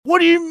What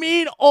do you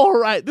mean, all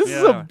right? This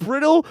is a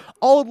brittle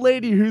old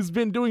lady who's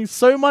been doing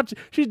so much.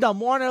 She's done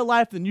more in her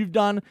life than you've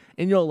done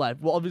in your life.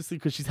 Well, obviously,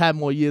 because she's had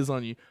more years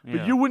on you.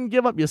 But you wouldn't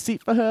give up your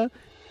seat for her?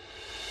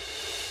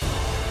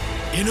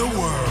 In a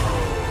world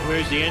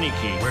Where's the any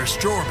key? where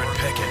Straub and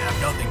Peckett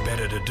have nothing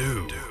better to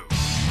do.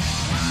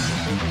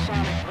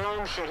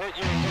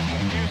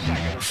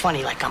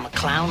 Funny like I'm a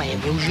clown, I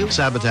amuse you.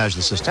 Sabotage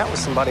the system. That was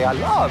somebody I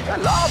loved. I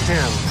loved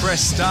him.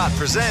 Press Start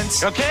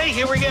presents Okay,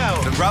 here we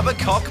go. the Rubber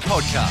Cock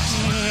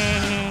Podcast.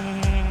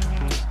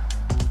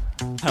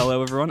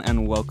 Hello everyone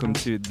and welcome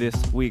to this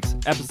week's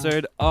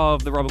episode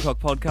of the Rubbercock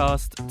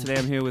Podcast. Today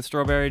I'm here with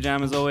Strawberry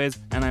Jam as always,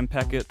 and I'm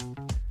Peckett.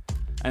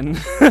 And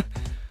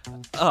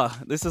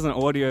this is an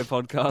audio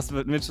podcast,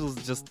 but Mitchell's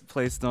just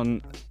placed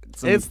on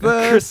some It's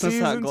the Christmas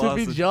hat season to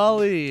be glasses.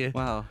 jolly.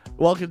 Wow.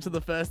 Welcome to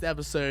the first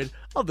episode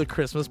of the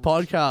Christmas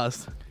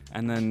podcast.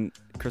 And then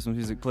Christmas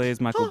music plays,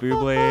 Michael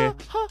Buble,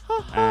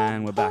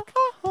 and we're back.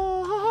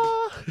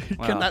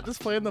 Can that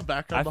just play in the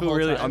background I the feel whole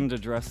really time?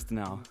 underdressed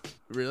now.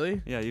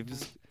 Really? Yeah,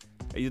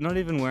 you're not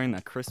even wearing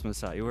that Christmas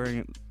hat. You're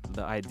wearing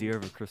the idea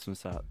of a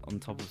Christmas hat on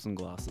top of some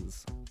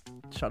glasses.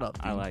 Shut up.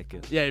 I dude. like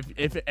it. Yeah,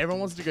 if everyone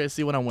wants to go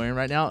see what I'm wearing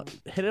right now,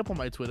 hit it up on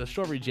my Twitter,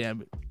 Strawberry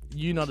Jam,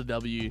 you not a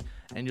W,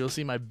 and you'll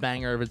see my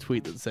banger of a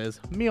tweet that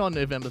says, me on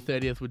November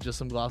 30th with just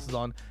some glasses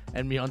on,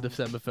 and me on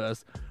December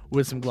 1st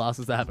with some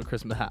glasses that have a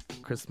Christmas hat.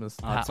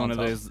 It's one of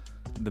those,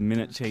 the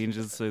minute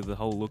changes, so the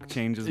whole look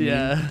changes.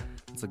 Yeah. Meme.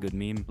 It's a good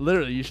meme.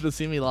 Literally, you should have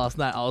seen me last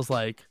night. I was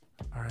like,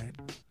 all right,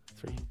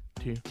 3,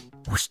 2,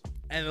 whoosh,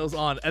 and it was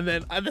on. And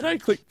then I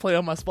clicked play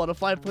on my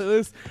Spotify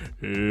playlist.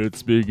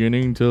 It's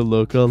beginning to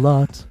look a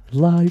lot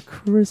like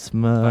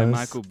Christmas. By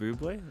Michael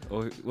Buble?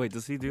 Or wait,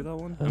 does he do that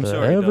one? I'm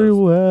sure he does.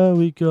 Everywhere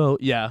we go.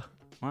 Yeah.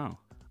 Wow.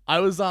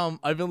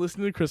 I've been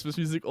listening to Christmas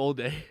music all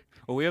day.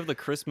 Well, we have the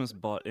Christmas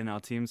bot in our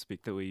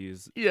TeamSpeak that we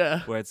use,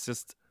 Yeah. where it's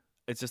just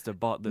a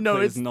bot that No,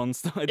 plays it's-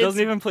 non-stop. It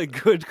doesn't even play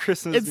good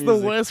Christmas It's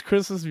music. the worst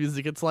Christmas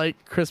music. It's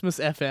like Christmas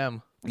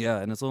FM. Yeah,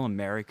 and it's all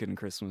American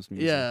Christmas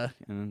music. Yeah.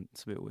 And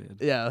it's a bit weird.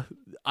 Yeah.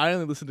 I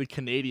only listen to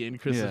Canadian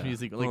Christmas Yeah.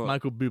 music, like Well,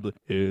 Michael Bublé.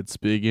 It's Is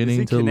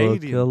beginning he to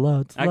Canadian? look a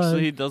lot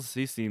Actually, like...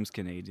 he seems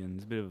Canadian.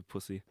 He's a bit of a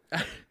pussy.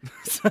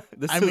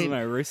 This I is mean-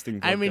 my roasting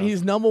podcast. I mean,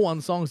 his number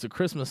one song is a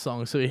Christmas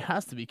song, so he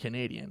has to be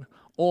Canadian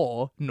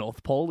or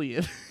North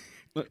Polian.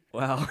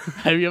 Wow.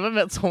 Have you ever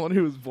met someone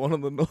who was born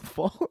on the North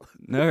Pole?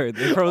 No,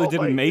 they probably Oh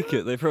my didn't make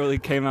it. They probably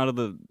came out of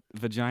the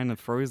vagina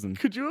frozen.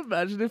 Could you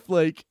imagine if,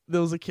 like, there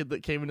was a kid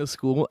that came into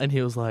school and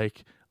he was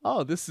like,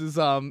 "Oh, this is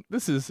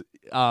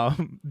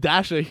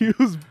Dasher. He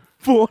was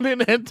born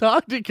in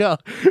Antarctica."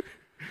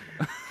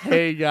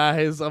 Hey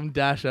guys, I'm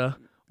Dasher.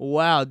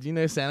 Wow, do you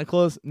know Santa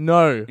Claus?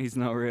 No. He's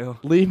not real.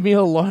 Leave me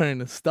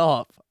alone.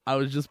 Stop. I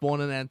was just born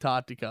in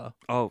Antarctica.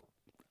 Oh,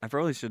 I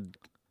probably should.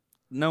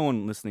 No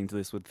one listening to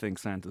this would think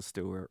Santa's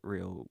still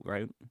real,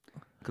 right?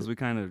 Because we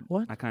kind of.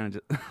 What? I kind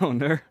of just. Oh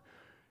no,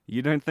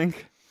 you don't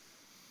think?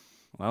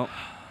 Well,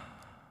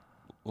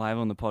 live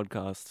on the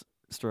podcast,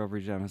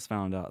 Strawberry Jam has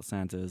found out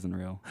Santa isn't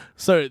real.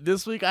 So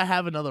this week I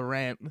have another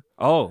rant.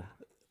 Oh,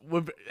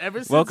 Ever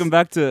since... welcome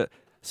back to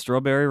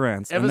Strawberry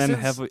Rants, Ever and then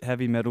since-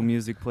 heavy metal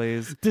music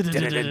plays, and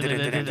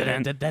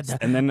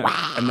and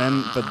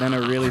then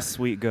a really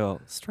sweet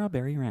girl,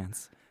 Strawberry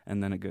Rants,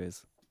 and then it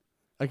goes.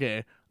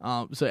 Okay.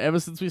 So ever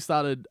since we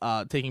started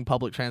taking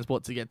public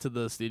transport to get to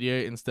the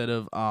studio instead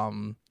of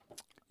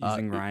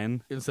Using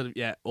Ryan.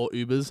 or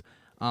Ubers,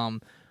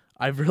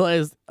 I've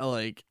realized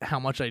like how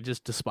much I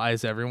just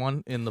despise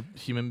everyone in the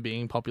human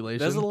being population.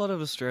 There's a lot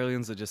of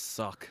Australians that just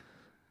suck.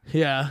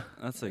 Yeah.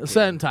 That's okay. A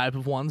certain type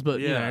of ones, but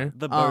you know,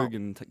 the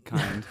bogan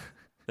kind.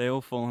 They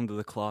all fall under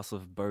the class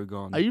of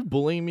bogon. Are you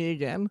bullying me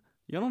again?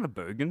 You're not a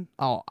bogan.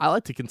 Oh, I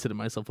like to consider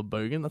myself a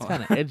bogan. That's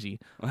kind of edgy.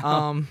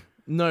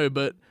 No,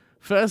 but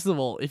first of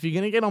all, if you're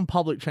gonna get on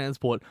public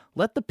transport,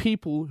 let the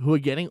people who are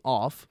getting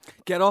off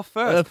Get off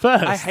first.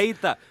 first. I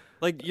hate that.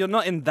 Like, you're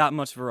not in that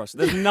much of a rush.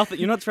 There's nothing.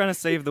 You're not trying to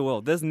save the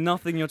world. There's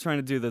nothing you're trying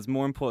to do that's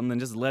more important than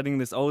just letting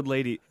this old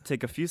lady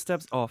take a few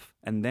steps off,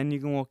 and then you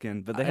can walk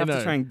in. But they I have to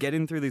know. try and get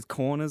in through these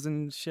corners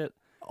and shit.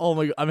 Oh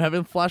my god, I'm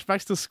having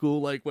flashbacks to school,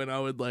 like when I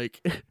would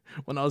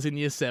when I was in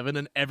year 7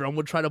 and everyone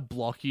would try to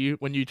block you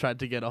when you tried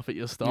to get off at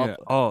your stop Yeah.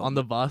 Oh. on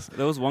the bus.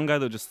 There was one guy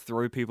that would just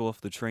throw people off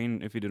the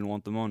train if he didn't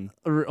want them on.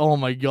 Oh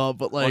my god,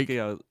 but like Lucky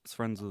I was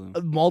friends with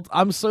him.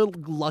 I'm so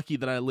lucky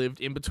that I lived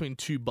in between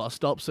 2 bus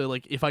stops, so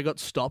like if I got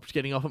stopped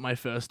getting off at my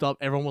first stop,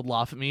 everyone would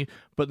laugh at me,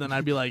 but then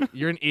I'd be like,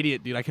 "You're an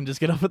idiot, dude. I can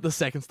just get off at the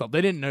second stop."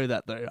 They didn't know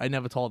that though. I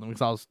never told them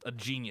because I was a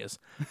genius.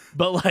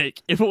 But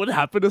like if it would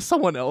happen to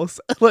someone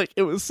else, like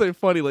it was so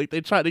funny. Like they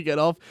tried to get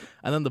off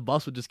and then the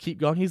bus would just keep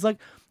going. He's like,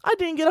 "I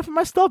didn't get off at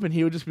my stop," and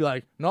he would just be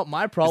like, "Not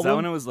my problem." Is that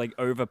when it was like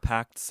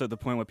overpacked, so the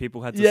point where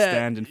people had to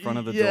stand in front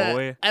of the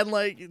doorway? And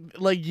like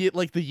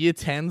the year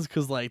 10s,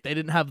 because like they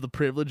didn't have the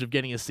privilege of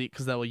getting a seat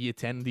because they were year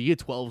 10. The year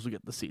 12s would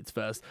get the seats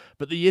first,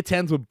 but the year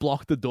 10s would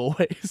block the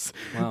doorways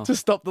Wow. to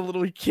stop the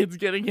little kids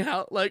getting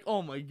out. Like,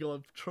 oh my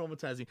god,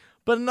 traumatizing.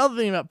 But another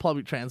thing about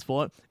public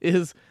transport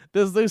is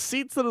there's those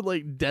seats that are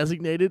like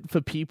designated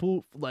for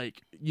people,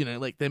 like, you know,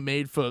 like they're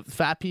made for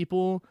fat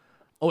people,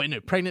 Oh wait,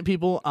 no, pregnant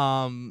people,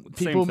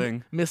 people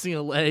thing. missing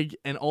a leg,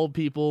 and old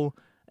people,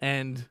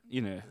 and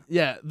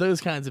yeah,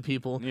 those kinds of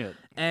people. Yeah.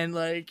 And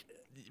like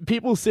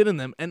people sit in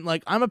them, and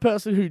like I'm a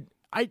person who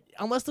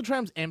unless the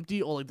tram's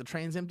empty or like the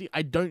train's empty,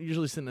 I don't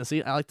usually sit in a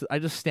seat. I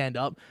just stand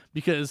up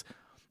because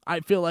I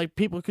feel like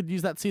people could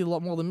use that seat a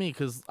lot more than me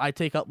because I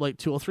take up like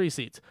 2 or 3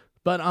 seats.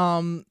 But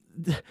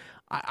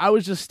I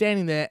was just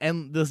standing there,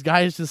 and this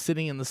guy is just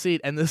sitting in the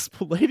seat, and this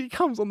lady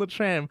comes on the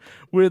tram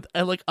with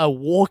a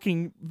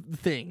walking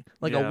thing,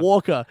 like a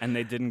walker. And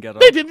they didn't get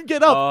up. They didn't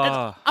get up. Oh.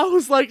 And I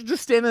was like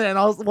just standing there, and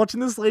I was watching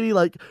this lady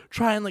like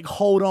try and like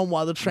hold on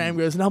while the tram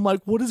goes, and I'm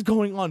like, what is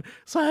going on?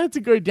 So I had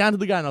to go down to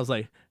the guy, and I was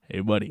like,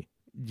 hey buddy,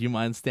 do you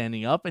mind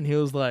standing up? And he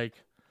was like,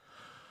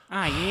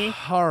 yeah.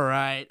 all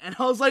right. And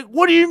I was like,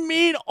 what do you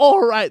mean,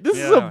 all right? This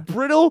is a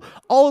brittle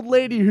old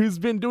lady who's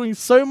been doing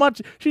so much.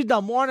 She's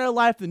done more in her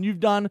life than you've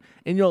done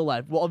in your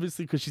life. Well,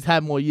 obviously, because she's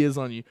had more years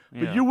on you.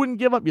 But you wouldn't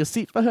give up your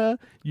seat for her.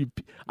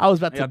 I was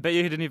about to. I bet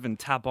you didn't even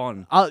tap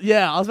on. I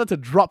was about to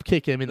drop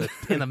kick him in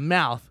the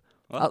mouth.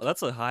 Well,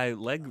 that's a high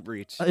leg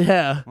reach.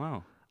 Yeah.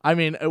 Wow. I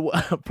mean,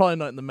 probably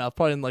not in the mouth.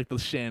 Probably in like the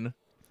shin.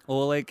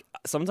 Or like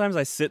sometimes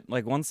I sit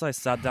once I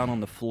sat down on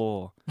the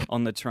floor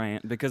on the train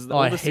because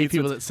I hate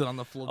people that sit on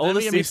the floor. All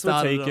the seats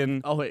were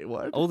taken. Oh wait,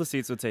 what? All the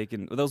seats were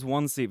taken. There was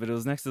one seat, but it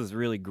was next to this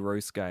really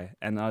gross guy,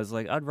 and I was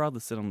like, I'd rather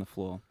sit on the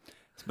floor.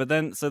 But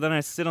then I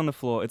sit on the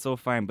floor. It's all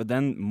fine. But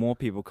then more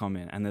people come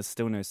in, and there's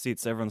still no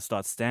seats. So everyone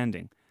starts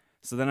standing.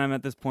 So then I'm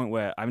at this point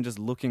where I'm just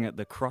looking at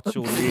the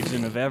crotchal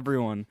region of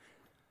everyone,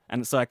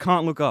 and so I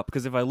can't look up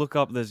because if I look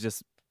up, there's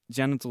just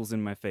genitals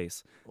in my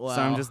face. Wow.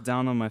 So I'm just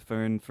down on my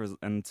phone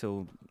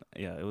until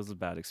it was a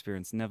bad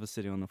experience. Never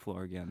sitting on the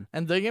floor again.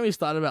 And don't get me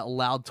started about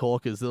loud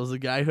talkers. There was a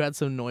guy who had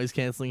some noise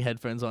canceling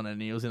headphones on, and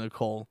he was in a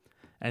call.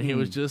 And he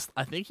was just,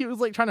 I think he was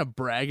like trying to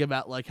brag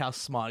about like how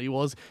smart he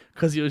was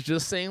because he was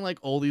just saying like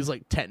all these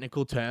like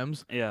technical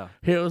terms. Yeah.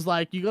 He was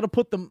like, you got to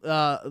put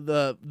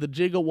the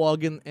jigger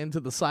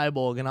into the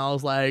cyborg. And I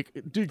was like,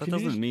 dude, That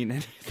doesn't mean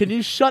anything. can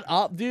you shut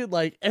up, dude?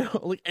 Like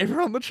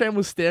everyone on the train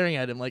was staring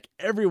at him, like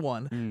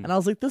everyone. And I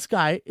was like, this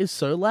guy is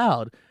so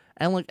loud.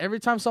 And like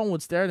every time someone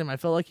would stare at him, I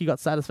felt like he got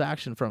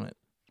satisfaction from it.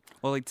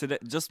 Well, like today,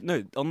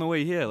 on the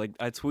way here, like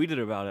I tweeted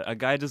about it. A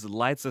guy just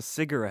lights a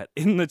cigarette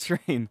in the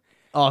train.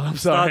 Oh, I'm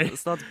sorry.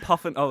 Starts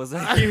puffing. Oh, is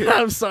that you?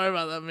 I'm sorry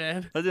about that,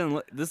 man.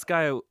 This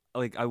guy,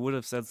 like, I would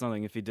have said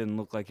something if he didn't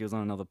look like he was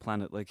on another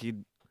planet. Like, he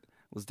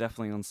was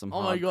definitely on some.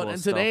 Oh my god! And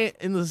stuff. today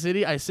in the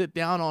city, I sit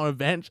down on a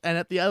bench, and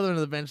at the other end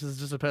of the bench is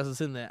just a person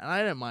sitting there, and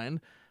I don't mind.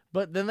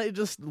 But then they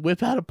just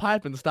whip out a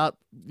pipe and start,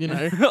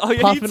 oh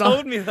yeah, puffing you told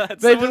on. me that.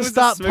 They Someone just was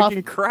start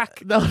smoking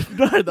crack. No,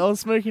 they were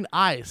smoking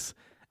ice.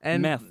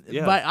 And meth.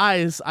 Yeah. by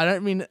ice, I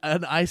don't mean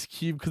an ice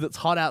cube because it's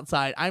hot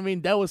outside. I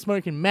mean they were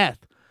smoking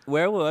meth.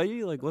 Where were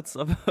you? Like, what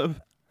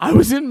suburb? I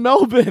was in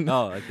Melbourne.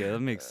 Oh, okay, that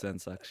makes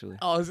sense actually.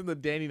 I was in the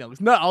Dandenongs.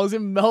 No, I was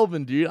in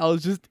Melbourne, dude. I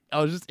was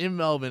just in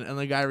Melbourne, and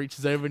the guy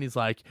reaches over and he's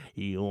like,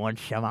 "You want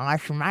some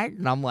ice, mate?"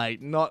 And I'm like,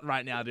 "Not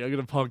right now, dude. I'm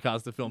gonna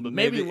podcast the film, but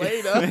maybe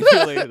later."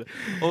 Maybe later.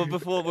 Or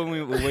before, when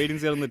we were waiting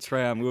to get on the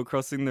tram, we were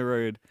crossing the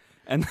road,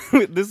 and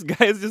this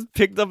guy has just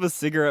picked up a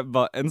cigarette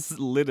butt and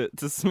lit it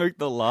to smoke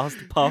the last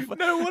puff.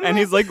 And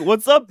he's like,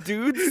 "What's up,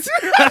 dudes?"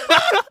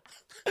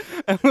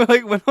 And we're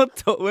like, we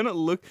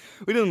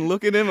didn't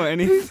look at him or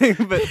anything,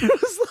 but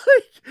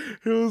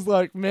He was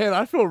like, man,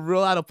 I feel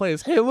real out of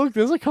place. Hey, look,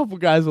 there's a couple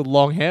guys with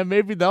long hair.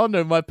 Maybe they'll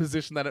know my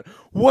position.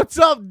 What's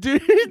up,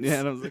 dudes? yeah,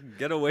 and I was like,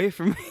 get away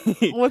from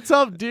me. What's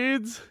up,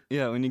 dudes?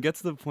 Yeah, when you get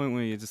to the point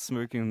where you're just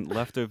smoking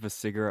leftover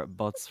cigarette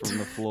butts from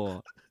the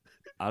floor,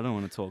 I don't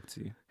want to talk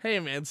to you. Hey,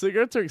 man,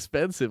 cigarettes are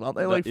expensive. Aren't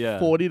they like Yeah.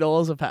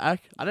 $40 a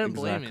pack? I don't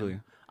blame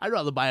him. I'd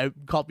rather buy a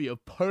copy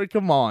of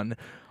Pokemon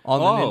on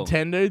the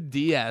Nintendo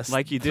DS.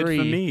 Like you did for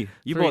me.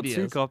 You bought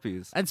 2 3DS.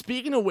 copies. And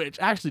speaking of which,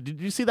 actually, did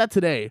you see that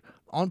today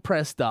on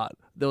Press Start?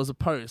 There was a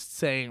post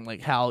saying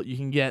like how you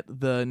can get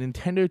the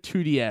Nintendo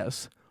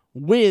 2DS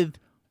with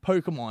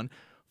Pokemon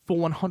for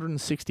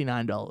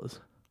 $169.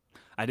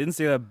 I didn't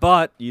see that,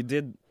 but you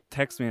did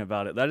text me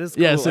about it. That is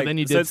cool. Yeah, so then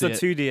you did So it's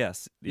see a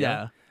 2DS.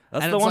 Yeah.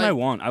 That's And the it's one I like-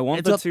 want. I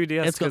want the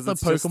 2DS. It's got the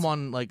just-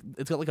 Pokemon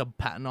it's got like a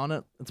pattern on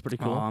it. It's pretty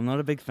cool. Oh, I'm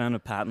not a big fan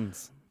of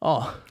patents.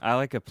 Oh, I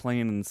like a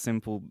plain and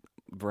simple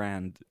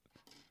brand.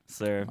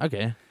 So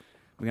okay.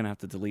 we're going to have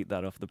to delete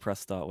that off the Press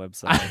Start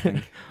website, I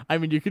think. I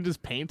mean, you can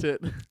just paint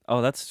it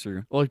Oh, that's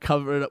true. or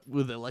cover it up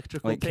with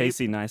electrical Like tape.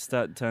 Casey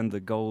Neistat turned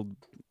the gold,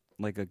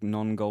 like a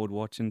non-gold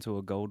watch into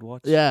a gold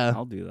watch. Yeah.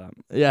 I'll do that.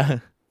 Yeah.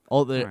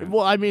 Alright.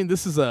 Well, I mean,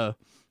 this is a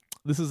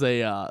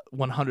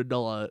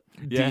 $100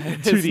 Yeah,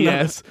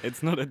 2DS.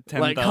 It's not a $10,000.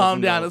 Like, calm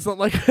down. It's not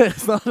like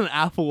it's not an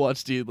Apple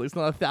Watch, dude. Like, it's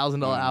not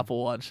 $1,000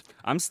 Apple Watch.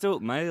 I'm still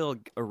my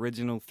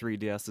original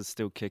 3DS is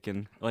still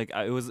kicking. Like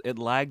it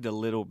lagged a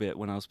little bit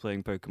when I was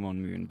playing Pokemon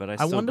Moon, but I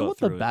still wonder got what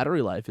the through it.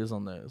 battery life is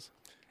on those.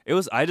 It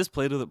was I just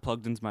played with it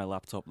plugged into my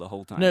laptop the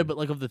whole time. No, but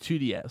like of the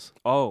 2DS.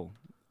 oh,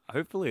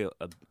 hopefully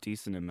a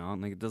decent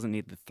amount. Like it doesn't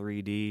need the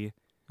 3D.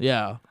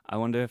 Yeah. I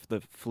wonder if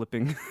the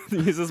flipping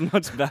uses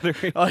much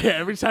battery. Oh yeah,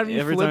 every time you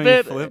Every flip time you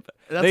it, flip.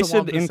 that's They a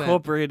should 1%.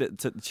 incorporate it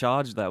to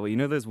charge that way. You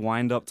know those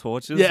wind-up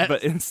torches? Yeah.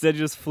 But instead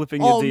you're just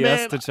flipping your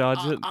DS to charge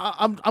it.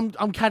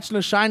 I'm catching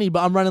a shiny,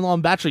 but I'm running low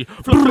on battery.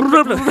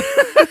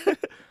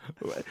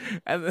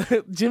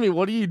 And Jimmy,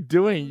 what are you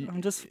doing?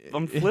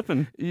 I'm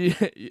flipping. You're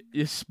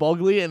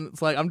spoggly, and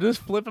it's like I'm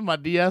just flipping my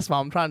DS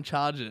while I'm trying to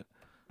charge it.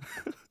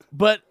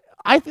 But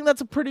I think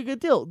that's a pretty good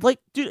deal. Like,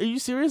 dude, are you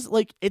serious?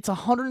 Like, it's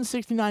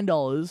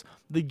 $169.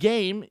 The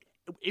game,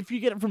 if you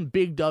get it from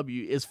Big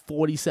W, is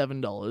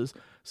 $47.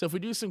 So if we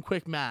do some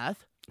quick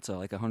math, So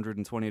like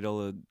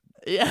 $120.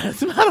 yeah,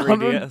 it's about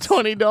 3DS.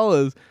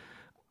 $120.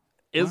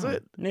 Is Wow.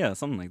 it? Yeah,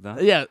 something like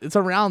that. Yeah, it's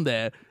around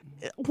there.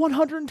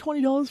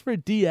 $120 for a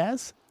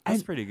DS?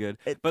 That's pretty good.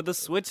 But the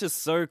Switch is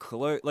so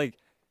close. Like,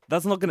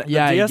 that's not gonna.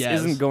 Yeah, I the DS guess.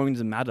 isn't going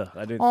to matter.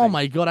 I don't. Oh think.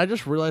 my god, I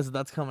just realized that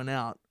that's coming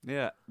out.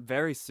 Yeah,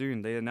 very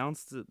soon. They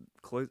announced it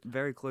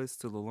very close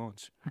to the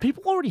launch.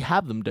 People already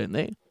have them, don't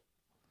they?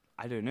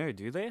 I don't know.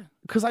 Do they?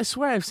 Because I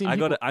swear I've seen I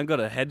people... got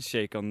a head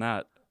shake on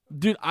that.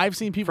 Dude, I've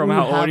seen people From who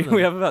our have audio, them.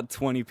 we have about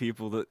 20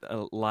 people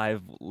that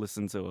live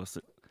listen to us.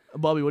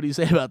 Bobby, what do you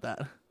say about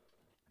that?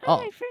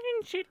 Oh.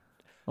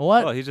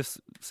 What? Oh, he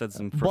just said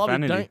some Bobby,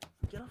 profanity. don't...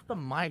 Get off the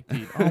mic,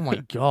 dude. Oh my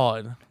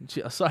god.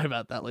 Gee, sorry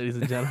about that, ladies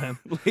and gentlemen.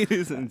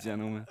 Ladies and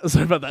gentlemen.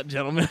 Sorry about that,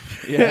 gentlemen.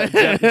 Yeah,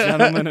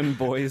 gentlemen and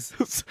boys.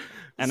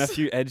 And a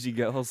few edgy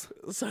girls.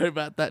 Sorry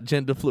about that,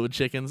 gender fluid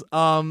chickens.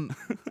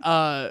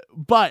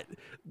 But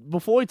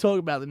before we talk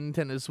about the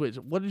Nintendo Switch,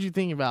 what did you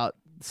think about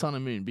Sun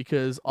and Moon?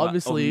 Because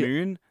obviously,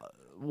 Moon?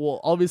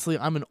 obviously,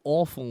 I'm an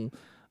awful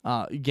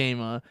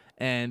gamer,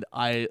 and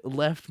I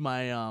left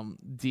my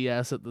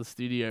DS at the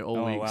studio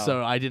all week, wow.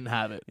 so I didn't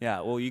have it.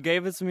 Yeah, well, you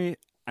gave it to me,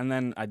 and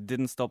then I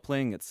didn't stop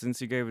playing it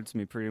since you gave it to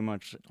me pretty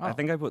much. I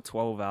think I put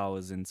 12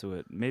 hours into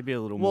it, maybe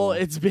a little more. Well,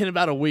 it's been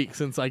about a week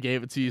since I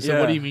gave it to you, so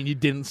what do Yeah. you mean you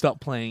didn't stop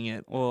playing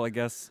it? Well, I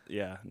guess,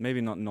 yeah,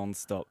 maybe not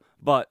non-stop.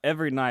 But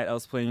every night I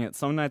was playing it.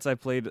 Some nights I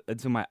played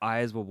until my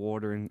eyes were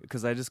watering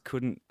because I just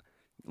couldn't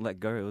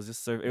let go. It was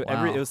just so... It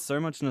was so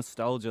much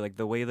nostalgia, like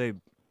the way they...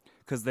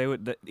 Because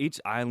each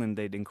island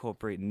they'd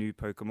incorporate new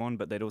Pokemon,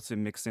 but they'd also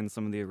mix in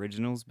some of the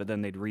originals, but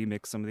then they'd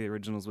remix some of the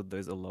originals with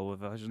those Alola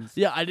versions.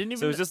 Yeah, I didn't even...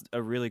 So it was just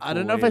a really cool I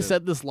don't know if way I to-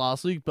 said this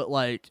last week, but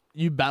like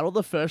you battle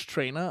the first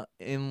trainer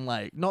in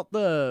like not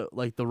the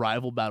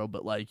rival battle,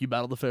 but like you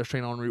battle the first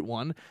trainer on Route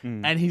 1,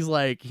 and he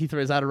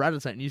throws out a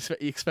Rattata, and you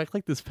expect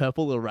like this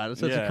purple little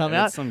Rattata to come and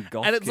out, it's some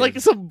goth and it's kid. like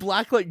some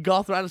black like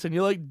goth Rattata, and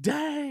you're like,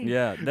 dang.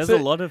 Yeah, there's So a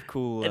lot of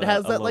cool... it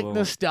has that like Alola-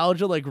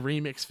 nostalgia like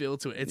remix feel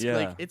to it. It's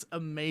like Yeah. it's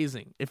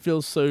amazing. It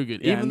feels so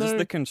good. Yeah, Even and though just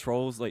the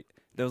controls, like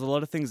there was a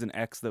lot of things in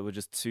X that were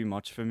just too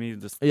much for me.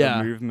 Just Yeah.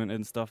 the movement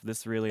and stuff.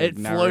 This really it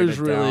narrowed flows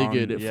it really down.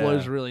 good. It Yeah.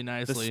 flows really The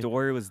nicely.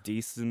 story was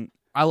decent.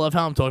 I love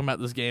how I'm talking about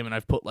this game, and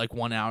I've put like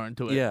 1 hour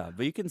into it. Yeah,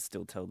 but you can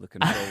still tell the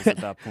controls at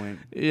that point.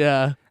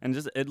 Yeah. And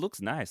just it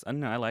looks nice. I don't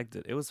know, I liked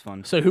it. It was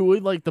fun. So who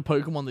would like the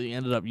Pokemon that you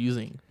ended up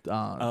using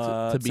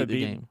to beat the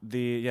game?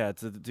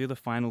 To do the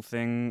final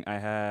thing,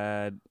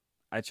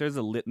 I chose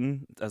a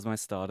Litten as my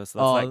starter. So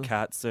that's like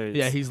cat. So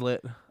Yeah, he's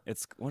lit.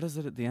 it's what is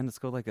it at the end? It's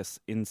called like a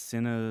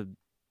Incina.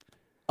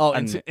 Oh,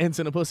 And-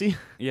 Incinepussy?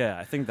 Yeah,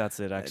 I think that's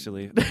it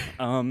actually.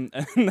 And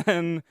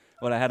then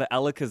I had an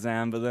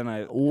Alakazam, but then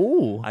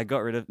Ooh. I got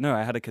rid of... No,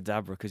 I had a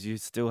Kadabra because you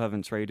still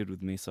haven't traded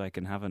with me, so I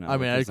can have an Alakazam. I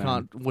mean, I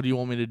can't. What do you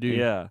want me to do?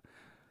 Yeah.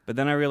 But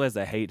then I realized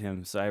I hate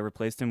him, so I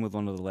replaced him with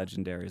one of the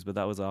legendaries, but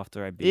that was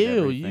after I beat Ew,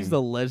 everything. you use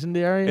the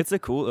legendary? It's a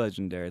cool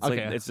legendary. It's like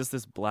Okay. it's just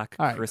this black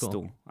All right, crystal.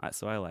 cool.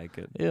 So I like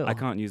it. Ew. I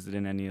can't use it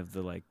in any of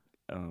the like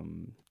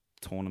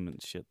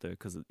tournament shit though,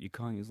 because you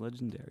can't use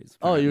legendaries.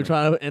 Oh, you were apparently.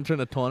 trying to enter in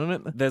a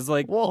tournament? There's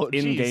like Whoa,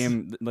 jeez. in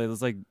game.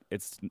 There's like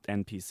it's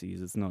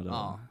NPCs. It's not.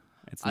 Oh.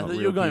 It's I not thought you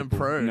real were going people.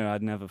 pro. No,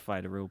 I'd never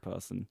fight a real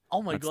person.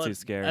 Oh my That's god. too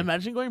scary.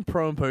 Imagine going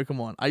pro in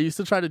Pokemon. I used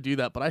to try to do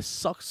that, but I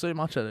suck so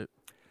much at it.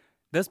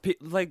 There's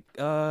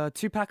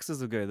 2 packs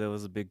ago there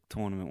was a big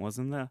tournament,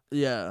 wasn't there?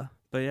 Yeah.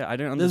 But yeah, I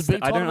don't There's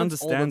understand. big I don't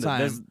tournaments all the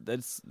understand it.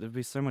 time. There'd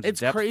be so much.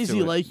 It's depth crazy.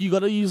 To it. Like you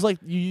gotta use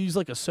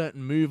a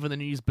certain move, and then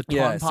you use baton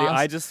Yeah, pass. see,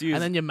 I just use-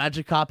 and then your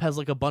Magikarp has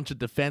like a bunch of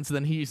defense, and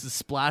then he uses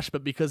splash.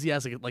 But because he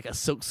has like a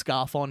silk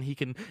scarf on, he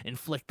can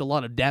inflict a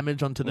lot of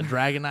damage onto the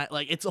Dragonite.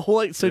 Like it's all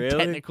like so Really?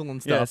 technical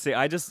and Yeah, stuff. see,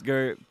 I just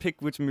go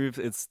pick which move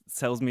it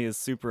tells me is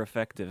super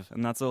effective,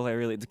 and that's all I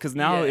really. Because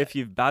now, Yeah. if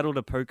you've battled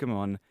a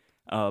Pokemon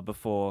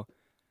before,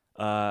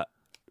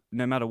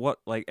 no matter what,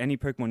 like any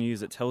Pokemon you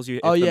use, it tells you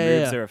if Oh, the yeah,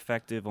 moves yeah. are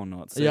effective or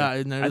not. So Yeah, I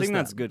I noticed think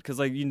that's that. good because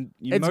like you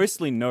It's-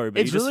 mostly know,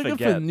 but It's you just really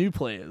forget. good for new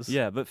players.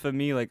 Yeah, but for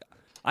me, like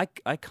I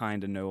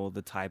kind of know all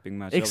the typing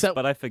matchups, Except-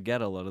 but I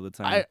forget a lot of the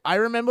time. I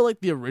remember like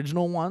the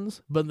original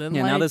ones, but then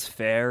Yeah, like now there's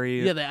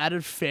Fairy. yeah, they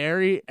added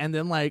Fairy, and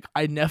then like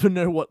I never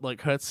know what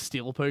like hurts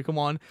Steel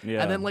Pokemon,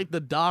 Yeah. and then like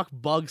the Dark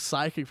Bug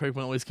Psychic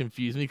Pokemon always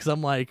confuse me because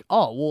I'm like,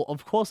 oh well,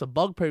 of course a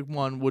Bug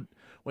Pokemon would.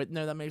 Wait,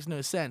 no, that makes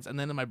no sense. And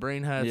then in my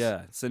brain hurts.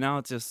 Yeah, so now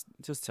it just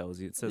tells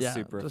you. It says Yeah,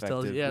 super just effective,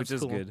 tells you. Yeah, which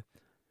it's is cool. good.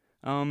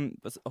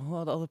 But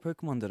what other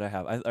Pokemon did I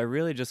have? I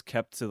really just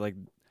kept to like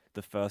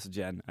the first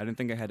gen. I don't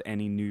think I had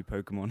any new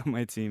Pokemon on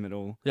my team at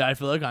all. Yeah, I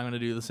feel like I'm gonna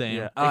do the same.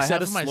 Yeah, I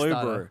had Except a for my Slowbro.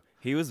 starter.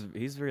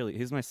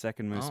 He's my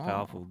second most Oh.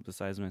 powerful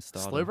besides my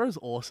starter. Slowbro's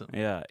awesome.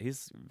 Yeah,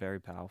 he's very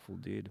powerful,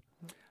 dude.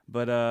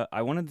 But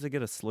I wanted to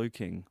get a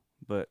Slowking,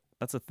 but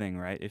that's a thing,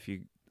 right? If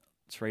you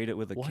trade it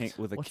with a What? king,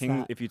 What's king,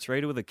 that? if you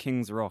trade it with a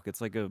King's Rock,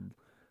 it's like a.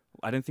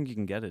 I don't think you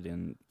can get it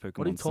in Pokemon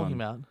What are you talking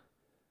Sun. about?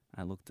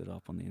 I looked it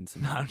up on the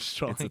internet. No, I'm just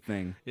trolling. It's a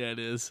thing. Yeah, it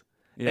is.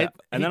 Yeah, He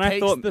and then I takes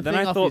thought, the thing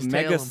off his tail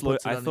Mega and Slow.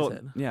 puts it I on his thought,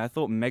 head. yeah, I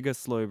thought Mega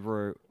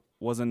Slowbro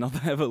was another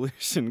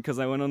evolution because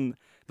I went on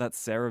that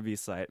Cerebi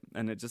site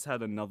and it just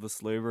had another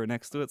Slowbro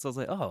next to it. So I was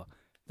like, oh,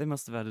 they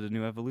must have added a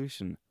new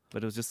evolution,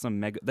 but it was just some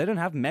Mega. They don't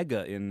have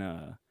Mega in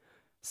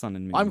Sun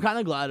and Moon. I'm kind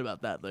of glad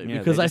about that though, Yeah,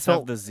 because they I just have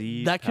felt the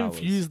Z that powers.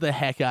 confused the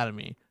heck out of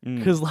me. Mm.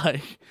 Because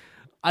like,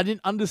 I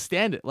didn't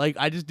understand it. Like,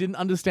 I just didn't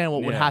understand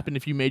what would Yeah. happen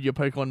if you made your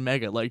Pokemon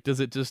Mega. Like,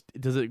 does it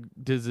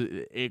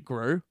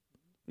grow?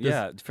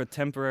 Yeah, for a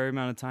temporary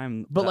amount of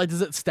time. But that- like,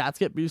 does it stats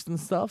get boosted and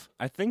stuff?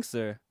 I think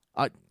so.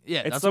 Yeah,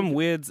 It's that's some what-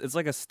 weird. It's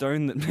like a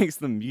stone that makes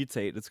them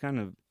mutate. It's kind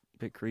of a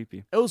bit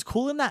creepy. It was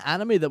cool in that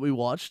anime that we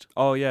watched.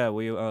 Oh yeah,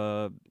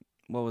 what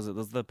was it?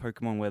 Was the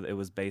Pokemon where it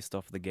was based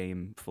off the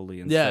game fully?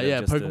 Yeah, instead of yeah,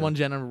 just Pokemon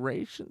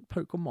Generation,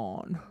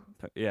 Pokemon,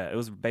 yeah, it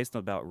was based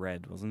about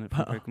Red, wasn't it?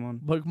 From Pokemon,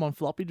 Pokemon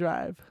Floppy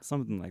Drive.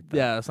 something like that.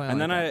 Yeah, something And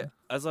like then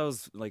that. as I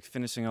was like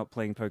finishing up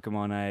playing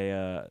Pokemon,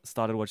 I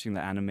started watching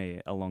the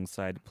anime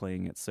alongside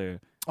playing it. So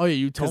Oh yeah,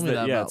 you told me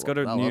that. yeah, about it's got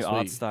a that new last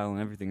art week. style and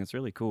everything. It's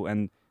really cool.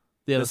 And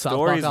Yeah, the the South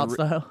Park story's art re-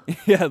 style.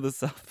 yeah, the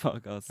South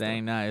Park art style.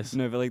 Dang nice.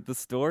 No, but like the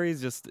story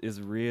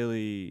is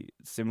really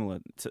similar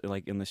to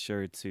like in the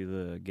show to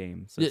the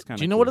game. So Yeah, it's kind of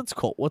do you know what it's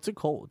called? What's it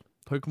called?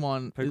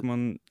 Pokemon.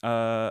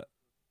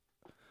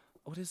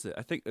 What is it?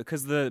 I think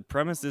because the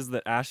premise is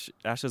that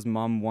Ash's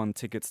mom won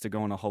tickets to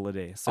go on a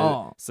holiday. So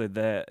Oh.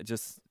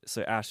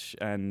 so Ash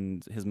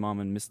and his mom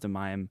and Mr.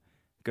 Mime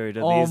go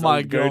to Oh these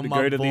my go God, to, my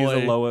go to these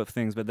boy. lower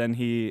things, but then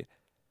he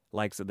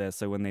likes it there.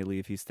 So when they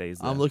leave, he stays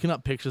there. I'm looking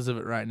up pictures of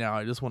it right now.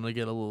 I just want to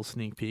get a little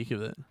sneak peek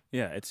of it.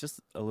 Yeah, it's just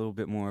a little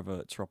bit more of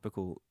a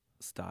tropical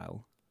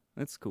style.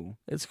 It's cool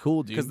It's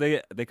cool, dude. because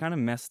they kind of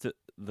messed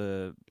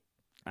the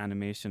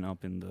animation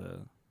up in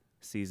the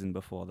season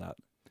before that.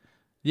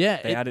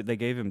 yeah, They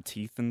gave him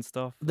teeth and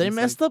stuff. they It's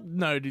messed up.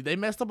 No, dude, they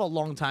messed up a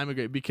long time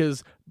ago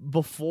because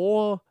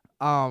before,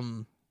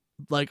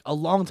 like a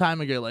long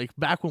time ago, like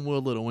back when we were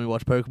little, when we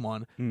watched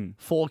Pokemon, like,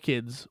 4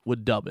 kids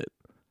would dub it,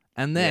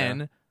 and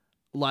then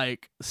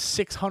like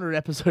 600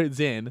 episodes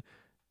in,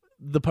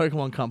 the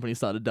Pokemon company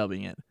started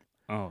dubbing it.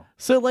 oh.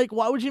 So like,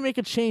 why would you make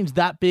a change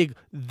that big,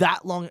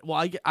 that long? Well,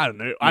 I don't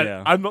know.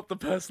 Yeah. I'm not the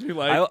person who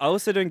like. I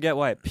also don't get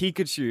why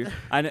Pikachu.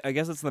 I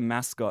guess it's the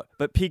mascot,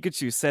 but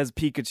Pikachu says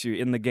Pikachu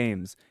in the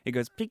games. He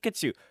goes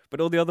Pikachu,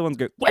 but all the other ones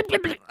go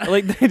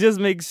like they just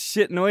make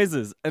shit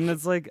noises, and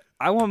it's like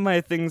I want my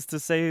things to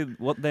say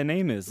what their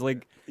name is.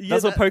 Like Yeah,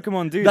 that's what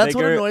Pokemon do. that's they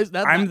what go, annoys-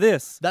 that- I'm that-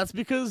 this. That's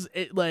because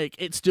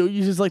it still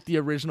uses like the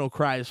original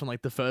cries from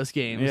like the first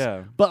games.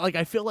 Yeah. But like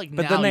I feel like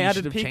But now then they you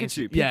added should have changed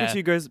Pikachu. it. Yeah.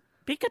 Pikachu goes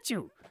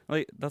Pikachu.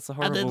 Like that's a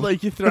horrible. And then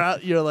like you throw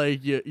out your like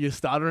your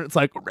starter and it's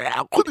like and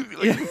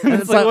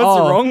it's like what's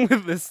wrong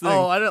with this thing?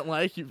 Oh, I don't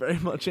like you very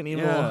much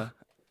anymore. Yeah,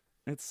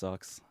 it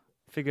sucks.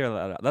 Figure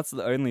that out. That's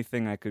the only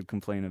thing I could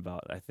complain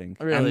about, I think.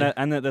 Really?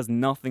 And that there's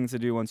nothing to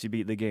do once you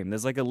beat the game.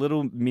 There's like a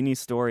little mini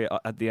story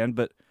at the end,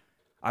 but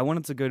I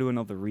wanted to go to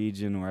another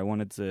region, or I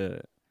wanted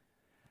to,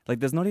 like,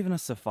 there's not even a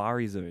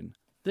safari zone.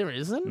 There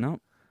isn't?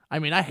 No. I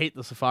mean, I hate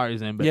the Safari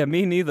Zone, but Yeah,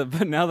 me neither.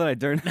 But now that I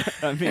don't,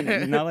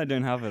 now that I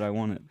don't have it, I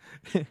want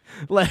it.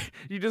 like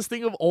you just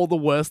think of all the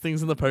worst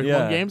things in the Pokemon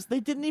Yeah. games. They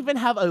didn't even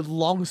have a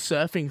long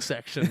surfing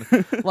section.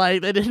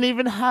 Like they didn't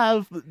even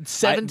have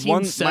 17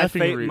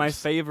 surfing routes. My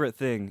favorite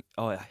thing.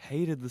 Oh, I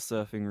hated the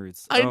surfing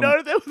routes. I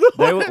know they were the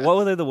worst. What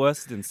were they the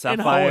worst in?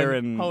 Sapphire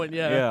and Hoenn,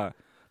 yeah. yeah.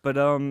 But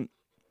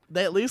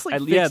They at least like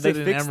fixed yeah, they it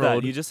in fixed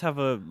Emerald. that. You just have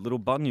a little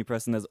button you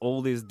press, and there's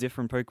all these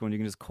different Pokemon you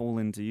can just call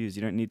in to use.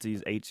 You don't need to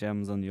use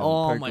HMs on your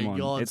Oh Pokemon. my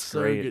god, it's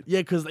so great. good.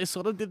 Yeah, because they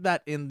sort of did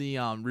that in the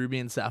Ruby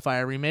and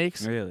Sapphire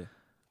remakes. Really,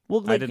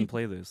 Well, I like, didn't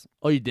play those.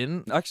 Oh, you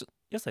didn't? Actually,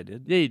 yes, I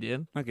did. Yeah, you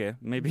did. Okay,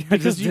 maybe I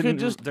Because just you could didn't,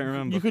 just don't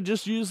remember. You could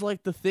just use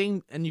like the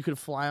thing, and you could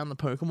fly on the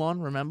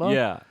Pokemon. Remember?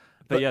 Yeah.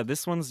 But But- yeah,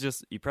 this one's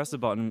just you press a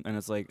button and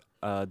it's like,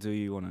 do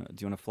you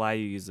wanna fly?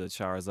 You use a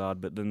Charizard,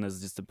 but then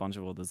there's just a bunch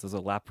of others. There's a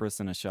Lapras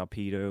and a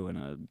Sharpedo and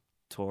a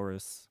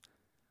Taurus.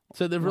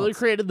 So they've really Lots.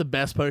 created the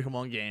best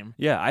Pokemon game.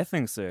 Yeah, I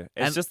think so. It's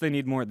And- just they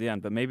need more at the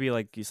end. But maybe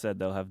like you said,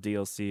 they'll have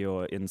DLC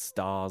or in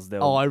Stars.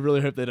 They'll Oh, I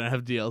really hope they don't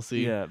have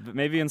DLC. yeah, but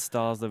maybe in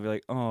Stars they'll be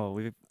like, oh,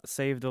 we've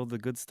saved all the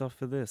good stuff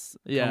for this.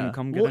 Yeah.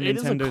 come get Well, a it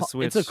is Nintendo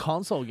Switch. It's a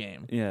console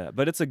game. Yeah,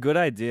 but it's a good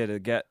idea to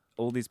get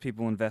all these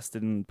people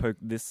invested in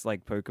this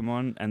like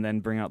Pokemon, and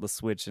then bring out the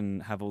Switch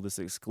and have all this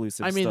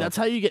exclusive. I mean, stuff. that's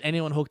how you get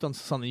anyone hooked on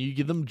something. You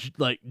give them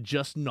like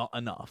just not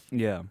enough.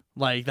 yeah.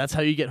 Like that's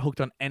how you get hooked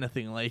on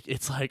anything. Like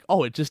it's like,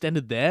 oh, it just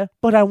ended there,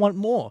 but I want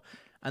more.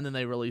 And then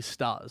they release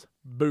Stars.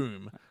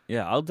 Boom.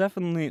 Yeah, I'll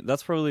definitely.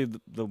 That's probably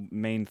the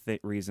main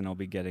reason I'll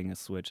be getting a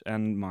Switch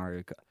and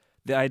Mario Kart.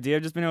 The idea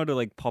of just being able to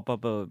like pop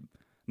up a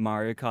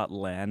Mario Kart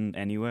LAN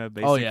anywhere, Oh,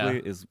 basically, yeah.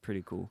 is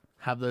pretty cool.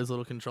 Have those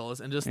little controllers,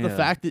 and just the Yeah.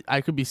 fact that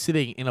I could be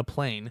sitting in a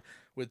plane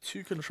with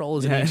 2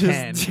 controllers in Yeah, each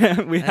hand, just,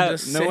 yeah, we and have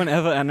just no sit- one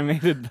ever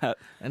animated that.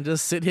 and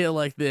just sit here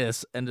like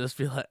this, and just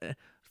be like,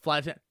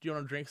 "Flight, do you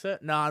want a drink, sir?"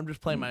 No, I'm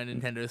just playing my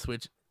Nintendo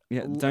Switch.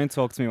 Yeah, don't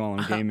talk to me while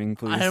I'm gaming,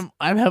 please.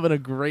 I'm having a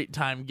great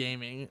time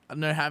gaming.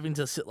 No having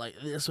to sit like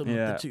this with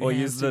Yeah, the 2 or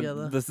hands use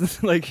together. the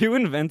like who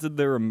invented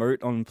the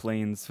remote on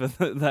planes for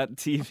that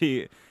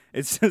TV?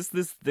 It's just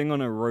this thing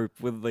on a rope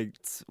with like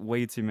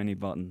way too many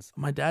buttons.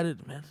 My dad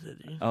invented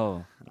it. Dude.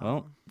 Oh,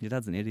 well, your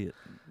dad's an idiot.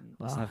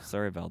 Ah.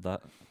 Sorry about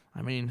that.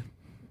 I mean,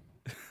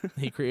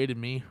 he created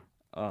me.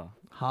 Oh,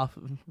 Half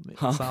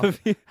half of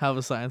you. how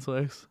science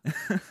works.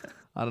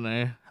 I don't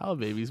know how are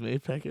babies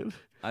made, Peckett.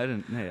 I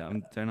don't. Hey,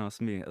 don't ask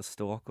me. A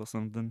stork or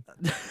something.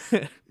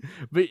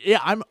 But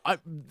yeah,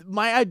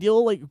 my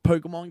ideal like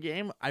Pokemon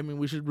game. I mean,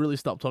 we should really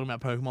stop talking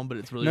about Pokemon, but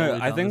it's really No, all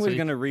we've I done think this we're week.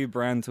 gonna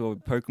rebrand to a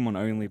Pokemon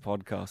only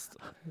podcast.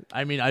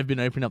 I mean, I've been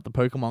opening up the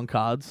Pokemon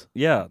cards.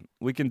 Yeah,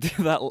 we can do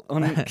that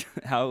on.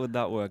 How would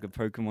that work? A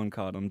Pokemon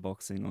card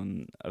unboxing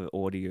on an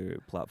audio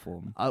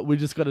platform. We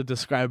just got to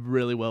describe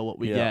really well what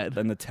we get.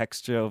 And the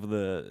texture of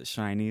the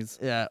shinies.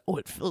 Yeah. Oh,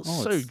 it feels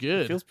Oh, so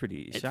good. It feels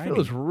pretty It shiny.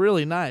 feels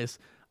really nice.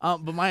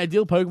 But my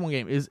ideal Pokemon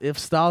game is if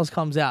Stars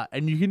comes out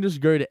and you can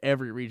just go to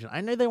every region.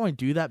 I know they won't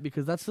do that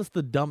because that's just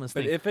the dumbest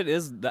But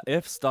thing.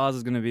 if Stars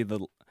is gonna be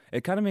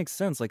it kind of makes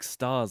sense. Like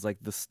Stars, like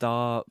the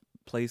star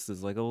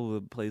places, like all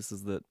the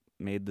places that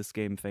made this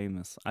game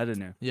famous. I don't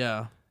know.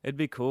 Yeah. It'd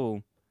be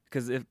cool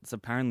because it's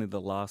apparently the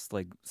last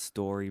like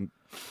story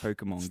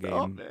Pokemon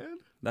Stop, game. man.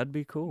 That'd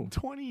be cool.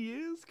 20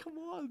 years? Come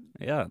on.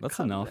 Yeah, that's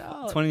Cut it enough.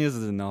 out. 20 years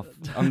is enough.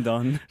 I'm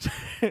done.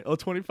 Or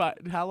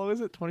 25. How long is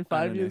it? I 25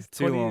 don't know. years?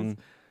 Too 20 years? long.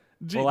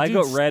 Dude, Well, I dude,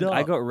 got red.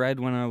 I stop. got red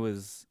when I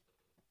was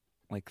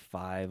like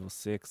 5 or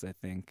 6, I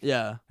think.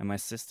 Yeah. And my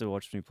sister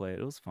watched me play it.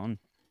 It was fun.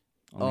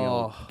 On the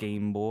Oh. old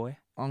Game Boy.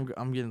 I'm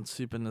getting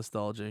super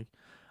nostalgic.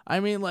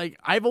 I mean, like,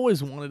 I've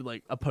always wanted,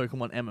 like, a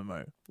Pokemon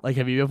MMO. Like,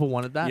 have you ever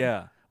wanted that?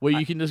 Yeah. Where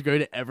you can just go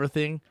to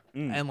everything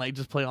Mm. and, like,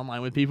 just play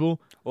online with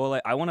people? Or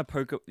like I want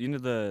to you know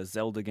the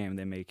Zelda game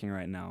they're making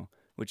right now,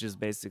 which is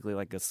basically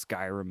like a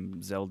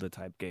Skyrim Zelda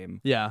type game.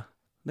 Yeah.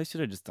 They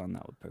should have just done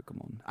that with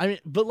Pokemon. I mean,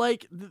 but,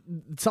 like,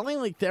 something,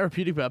 like,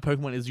 therapeutic about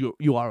Pokemon is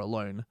you are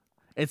alone.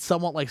 It's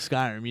somewhat like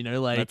Skyrim, you know?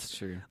 Like, That's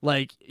true.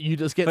 like you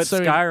just get But so...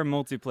 Skyrim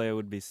multiplayer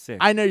would be sick.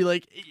 I know,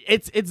 like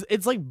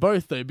it's like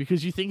both though,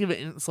 because you think of it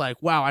and it's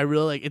like, wow, I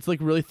really like. It's like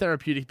really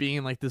therapeutic being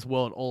in like this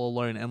world all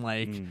alone and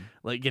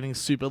like getting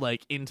super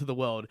like into the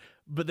world,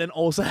 but then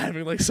also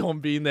having like someone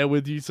being there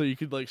with you so you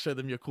could like show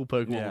them your cool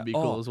Pokemon would be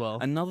cool as well.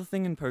 Another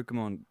thing in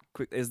Pokemon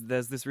is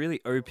there's this really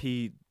OP,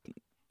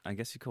 I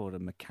guess you call it a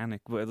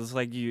mechanic, where it's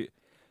like you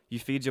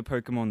feed your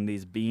Pokemon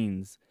these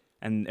beans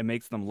and it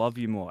makes them love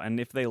you more. And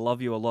if they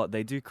love you a lot,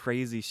 they do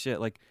crazy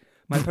shit. Like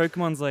my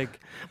Pokemon's like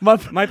my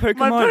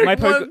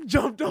Pokemon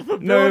jumped off a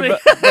No, building.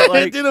 but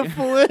like- it did a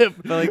flip.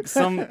 But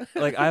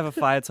like I have a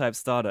fire type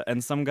starter,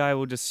 and some guy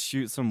will just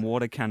shoot some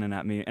water cannon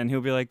at me, and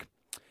it'll be like,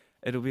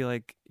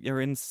 your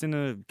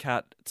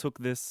Incineroar took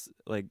this,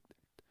 like,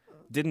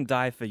 didn't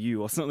die for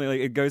you or something. Like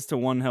it goes to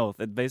 1 health.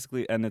 It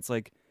basically, and it's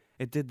like,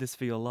 it did this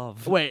for your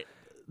love. Wait,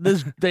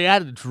 they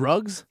added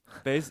drugs.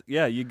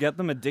 Yeah, you get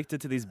them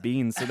addicted to these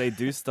beans, so they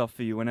do stuff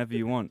for you whenever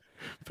you want.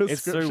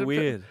 It's so Prescription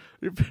weird.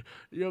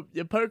 Your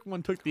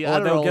Pokemon took the Or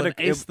they'll Adderall and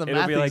aced the it'll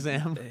math be like,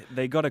 exam.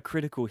 they got a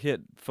critical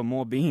hit for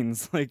more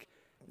beans, like.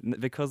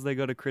 Because they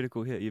got a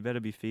critical hit, you better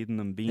be feeding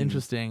them beans.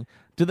 Interesting.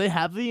 Do they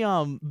have the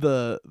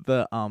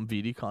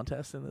VD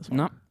contest in this one?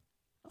 No,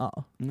 Oh,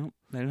 no,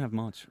 they don't have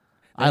much.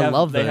 I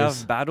love They those.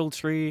 have Battle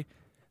Tree.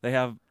 They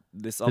have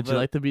this other. Did you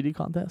like the VD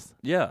contest?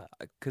 Yeah,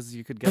 because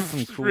you could get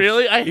some cool.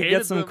 Really? I you hated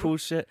get some them. cool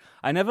shit.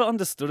 I never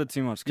understood it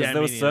too much because Yeah,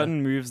 there me were neither.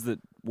 certain moves that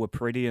were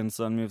pretty and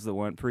certain moves that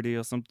weren't pretty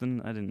or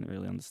something. I didn't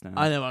really understand.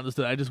 I never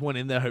understood. I just went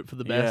in there, hope for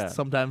the best. Yeah.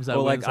 Sometimes I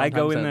Well, win, like I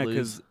go sometimes in there lose.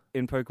 because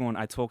in Pokemon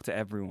I talk to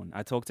everyone.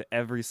 I talk to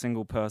every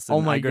single person.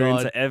 Oh my I go God.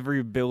 into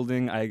every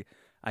building. I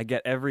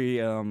get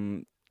every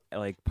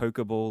like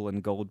Pokeball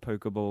and Gold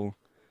Pokeball,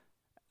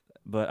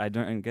 but I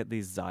don't get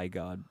these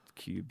Zygarde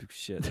cube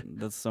shit.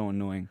 That's so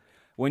annoying.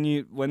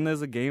 When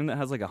there's a game that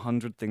has like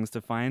 100 things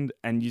to find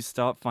and you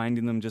start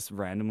finding them just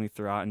randomly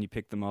throughout and you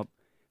pick them up,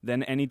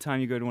 then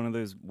anytime you go to one of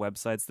those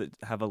websites that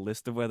have a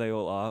list of where they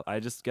all are, I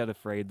just get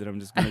afraid that I'm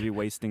just going to be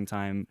wasting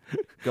time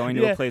going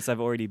to Yeah. a place I've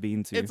already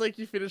been to. It's like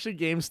you finish a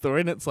game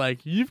story and it's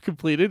like you've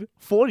completed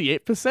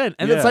 48%,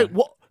 and Yeah. it's like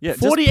what? Yeah,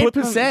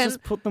 48%.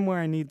 Just put them where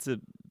I need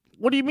to.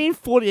 What do you mean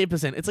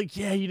 48%? It's like,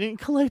 yeah, you didn't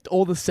collect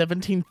all the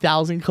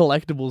 17,000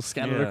 collectibles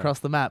scattered Yeah. across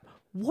the map.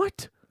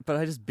 What? But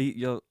I just beat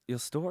your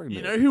story.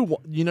 You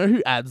mate. know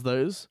who adds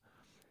those?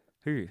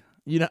 Who?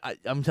 You know,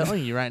 I'm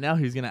telling you right now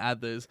who's gonna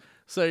add those.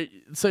 So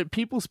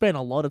people spend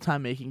a lot of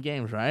time making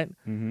games, right?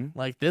 Mm-hmm.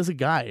 Like, there's a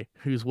guy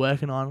who's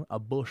working on a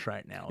bush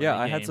right now. in Yeah, the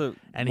I had game, to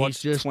and watch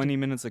he's just 20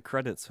 minutes of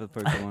credits for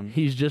Pokemon.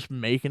 he's just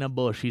making a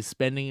bush. He's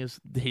spending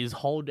his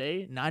whole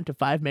day 9 to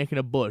 5 making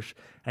a bush,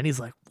 and he's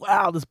like,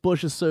 "Wow, this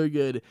bush is so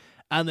good."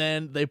 And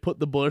then they put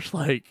the bush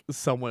like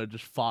somewhere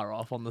just far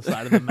off on the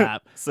side of the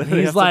map. So And they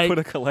he's have like, to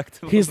put a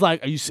collectible. he's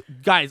like, "Are you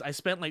guys? I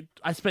spent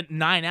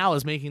 9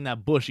 hours making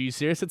that bush. Are you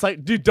serious?" It's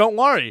like, dude, don't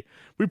worry.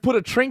 We put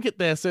a trinket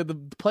there so the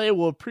player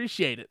will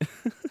appreciate it.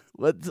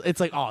 It's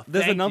like, oh,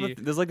 There's thank another. you.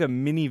 There's like a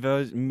mini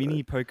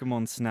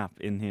Pokemon Snap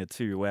in here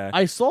too, where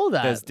I saw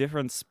that. there's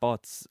different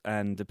spots,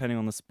 and depending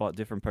on the spot,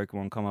 different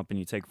Pokemon come up, and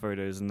you take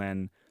photos, and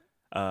then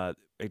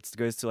it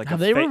goes to like Have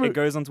they it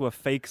goes onto a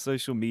fake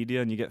social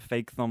media, and you get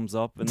fake thumbs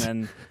up, and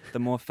then the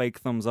more fake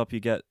thumbs up you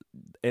get,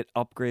 it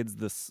upgrades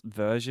this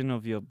version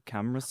of your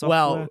camera software.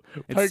 Well,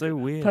 it's so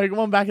weird.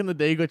 Pokemon back in the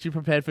day got you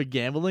prepared for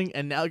gambling,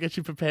 and now it gets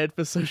you prepared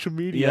for social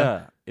media.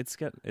 Yeah, it's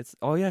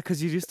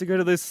because you used to go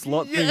to those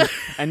slot things,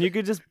 and you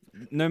could just,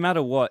 no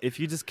matter what, if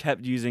you just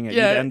kept using it,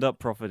 Yeah. you'd end up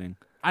profiting.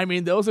 I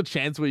mean, there was a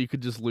chance where you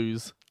could just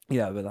lose.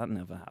 Yeah, but that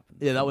never happened.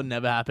 Yeah, that would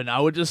never happen. I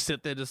would just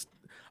sit there, just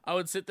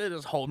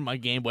holding my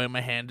Game Boy in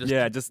my hand,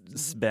 just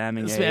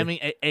spamming spamming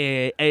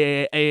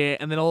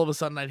and then all of a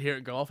sudden I'd hear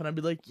it go off, and I'd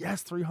be like,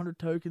 yes, 300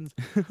 tokens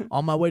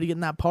on my way to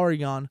getting that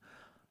Porygon.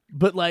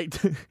 But like,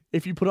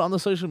 if you put it on the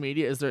social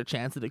media, is there a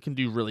chance that it can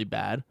do really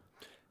bad?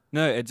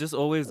 No, it just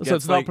always gets, So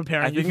it's not like,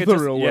 preparing I you think for it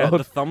the real yeah, world.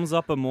 the thumbs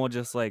up are more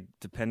just like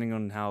depending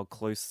on how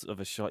close of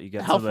a shot you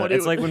get How to the. funny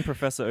It's would- like when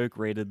Professor Oak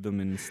rated them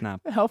in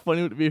Snap. How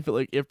funny would it be if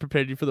it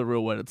prepared you for the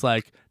real world? It's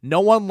like, no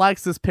one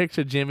likes this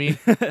picture, Jimmy.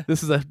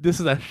 This is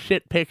a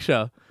shit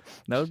picture.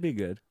 That would be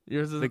good.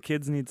 Yours is The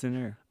kids need to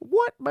know.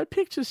 what? My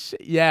picture's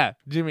shit. Yeah,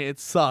 Jimmy, it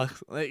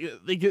sucks. Like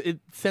it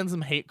sends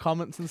them hate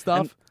comments and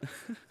stuff.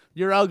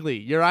 You're ugly.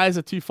 Your eyes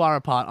are too far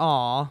apart.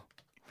 Aw.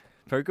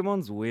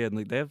 Pokemon's weird.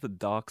 Like they have the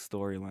dark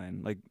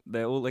storyline. Like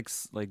they're all like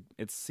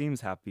it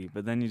seems happy,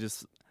 but then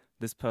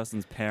this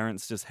person's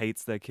parents just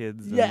hates their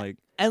kids. Yeah, And like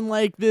and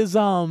like there's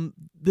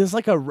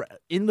like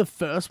in the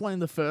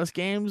first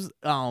games,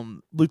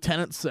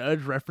 Lieutenant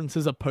Surge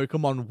references a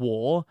Pokemon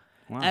War.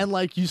 wow. And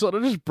like you sort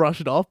of just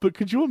brush it off, but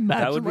could you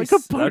imagine that would like be a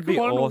Pokemon that'd be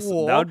awesome.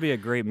 War? That would be a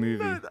great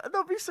movie. No,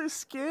 that'd be so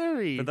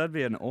scary. But that'd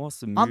be an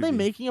awesome movie. Aren't they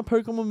making a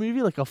Pokemon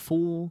movie, like a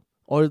full?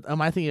 Or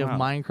am I thinking Wow. of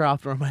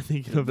Minecraft, or am I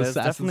thinking of There's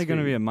Assassin's definitely Creed? going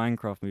to be a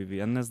Minecraft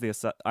movie, and there's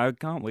the I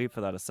can't wait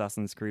for that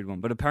Assassin's Creed one.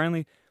 But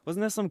apparently,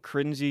 wasn't there some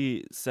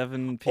cringy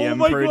 7 p.m.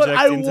 my God, project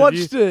I interview?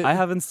 watched it. I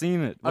haven't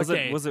seen it. Was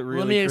Okay, it really?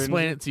 let me cringy?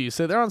 explain it to you.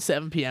 So they're on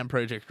 7 p.m.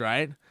 Project,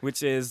 right?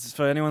 Which is,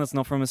 for anyone that's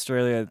not from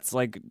Australia, it's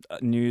like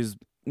news,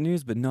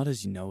 but not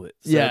as you know it.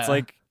 So Yeah. it's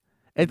like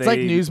It's like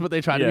They- news, but they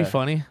try to be yeah.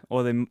 funny.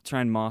 or they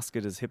try and mask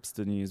it as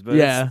hipster news, but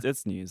Yeah.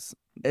 it's news.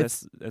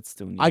 It's- It's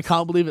still news. I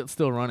can't believe it's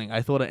still running.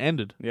 I thought it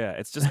ended. Yeah,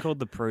 it's just called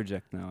The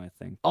Project now, I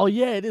think. Oh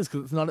yeah, it is,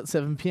 because it's not at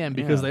 7 p.m.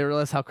 because Yeah. they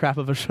realized how crap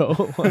of a show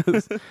it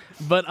was.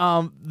 But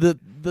the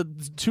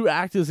two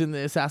actors in the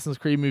Assassin's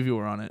Creed movie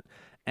were on it,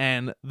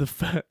 and the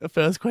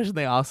first question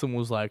they asked them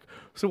was like,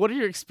 "So what are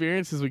your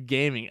experiences with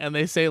gaming?" And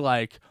they say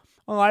like,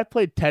 "Oh, I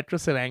played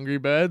Tetris and Angry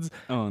Birds,"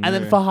 Oh, and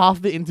then no. for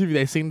half the interview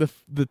they sing the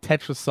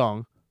Tetris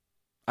song.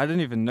 I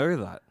didn't even know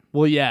that.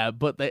 Well, yeah,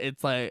 but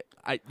it's like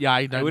I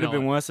don't know. It would have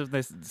been worse if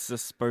they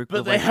just spoke. But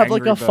with, they have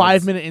like Angry a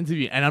Birds. 5-minute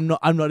interview, and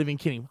I'm not even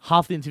kidding.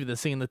 Half the interview they're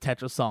singing the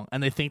Tetris song,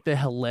 and they think they're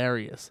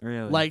hilarious.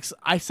 Really? Like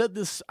I said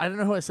this, I don't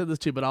know who I said this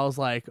to, but I was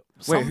like,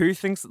 Wait, who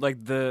thinks,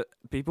 like, the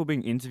people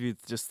being interviewed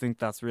just think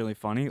that's really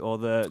funny, or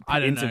the I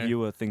don't know.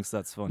 interviewer thinks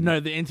that's funny?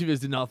 No, the interviewers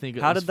did not think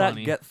it How was did that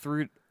funny. get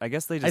through? I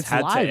guess they just It's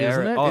had live, to air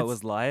isn't it. it? Oh, it It's-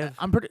 was live.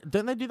 I'm pretty.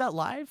 Don't they do that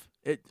live?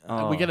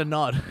 We get a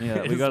nod.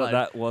 Yeah, we It's got it. live.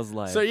 That was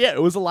live. So yeah,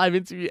 it was a live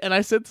interview, and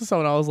I said to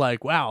someone, I was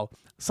like, "Wow,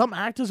 some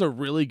actors are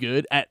really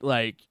good at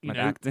like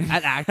acting.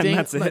 At acting.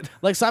 That's like, it.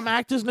 Like some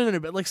actors, no,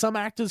 but like some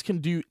actors can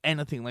do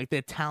anything. Like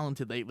they're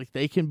talented.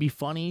 They can be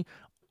funny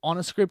on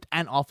a script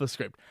and off a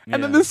script. And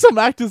then Yeah. there's some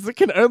actors that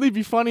can only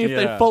be funny if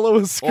they Yeah. follow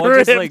a script. Or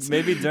just like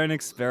maybe don't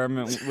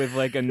experiment with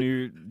like a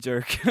new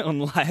joke on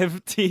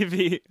live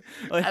TV.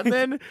 Like,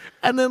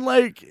 and then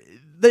like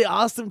they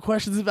ask them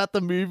questions about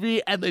the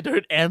movie and they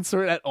don't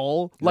answer it at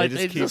all. Like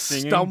just they keep just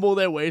singing? stumble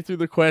their way through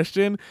the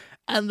question,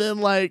 and then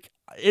like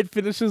it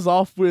finishes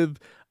off with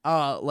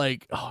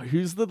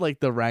who's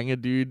the Ranger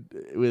dude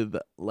with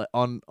like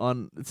on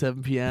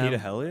 7 p.m.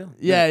 Peter Hellier?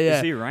 Yeah, yeah.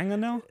 Is he Ranger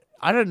now?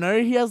 I don't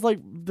know. He has like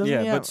doesn't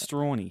Yeah, he have, but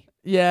Strawny.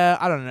 yeah,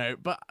 I don't know.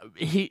 But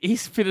he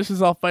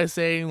finishes off by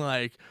saying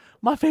like,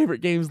 my favorite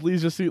game is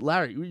Leisure Suit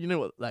Larry. You know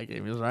what that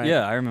game is, right?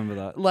 Yeah, I remember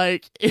that.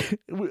 Like,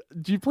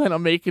 do you plan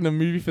on making a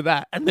movie for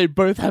that? And they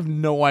both have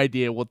no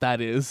idea what that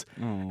is.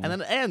 Oh. And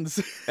then it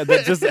ends. And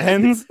that just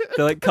ends.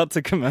 They like cut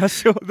to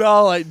commercial.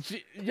 No, like,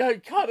 yo,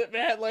 cut it,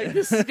 man. Like,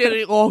 this is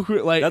getting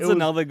awkward. Like, That's it was-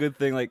 another good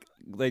thing. Like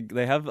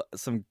they have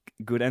some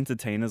good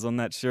entertainers on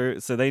that show,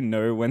 so they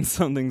know when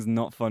something's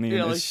not funny Yeah,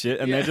 and like, it's shit,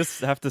 and yeah. they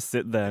just have to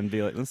sit there and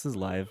be like, "This is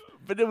live."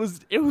 But it was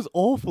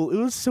awful. It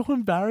was so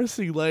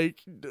embarrassing. Like,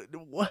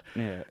 what?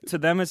 Yeah. To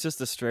them, it's just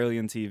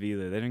Australian TV,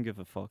 though. They don't give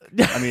a fuck.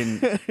 I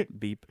mean,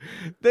 beep.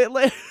 They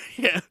like,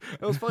 yeah.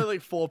 There was probably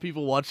like 4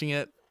 people watching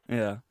it.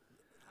 Yeah.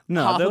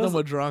 No, Half there of was. them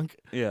were drunk.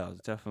 Yeah,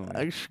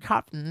 definitely. Like,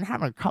 Captain,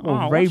 have a couple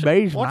Oh, of Ray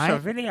Bays, what's mate. a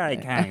video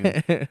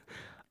game?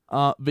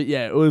 But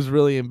yeah, it was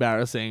really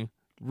embarrassing.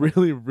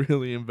 really,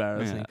 really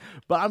embarrassing. Yeah.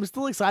 But I'm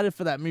still excited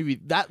for that movie.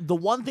 The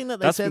one thing that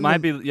they That said might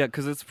be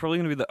because it's probably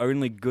gonna be the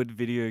only good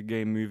video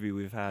game movie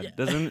we've had.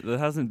 There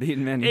hasn't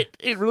been many.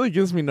 it really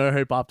gives me no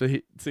hope after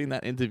seeing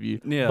that interview.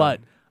 Yeah.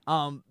 But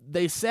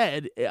they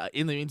said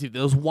in the interview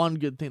there was one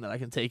good thing that I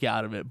can take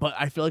out of it, but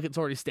I feel like it's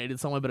already stated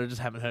somewhere, but I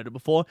just haven't heard it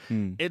before.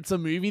 It's a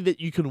movie that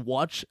you can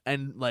watch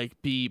and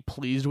like be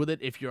pleased with it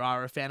if you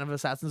are a fan of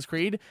Assassin's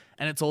Creed,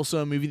 and it's also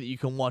a movie that you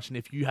can watch, and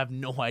if you have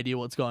no idea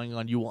what's going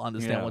on, you will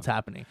understand what's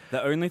happening.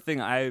 The only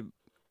thing I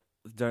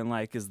don't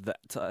like is that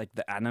like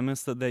the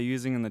animus that they're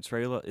using in the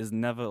trailer is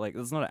never like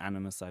it's not an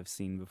animus I've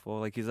seen before.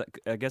 Like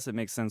I guess it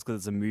makes sense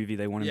because it's a movie,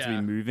 they want him to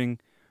be moving.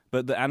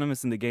 But the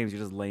animus in the games,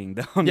 you're just laying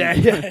down.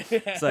 Yeah.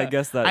 So I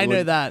guess that I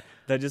know that.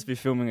 They'd just be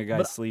filming a guy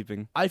But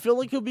sleeping. I feel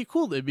like it'll be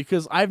cool though,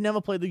 because I've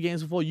never played the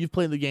games before. You've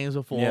played the games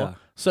before. Yeah.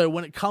 So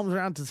when it comes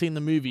around to seeing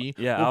the movie,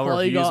 Our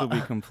reviews will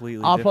be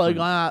completely I'll different. probably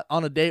go out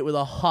on a date with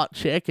a hot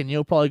chick, and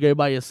you'll probably go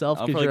by yourself.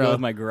 I'll probably go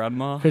with my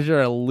grandma. Because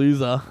you're a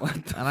loser.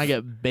 And I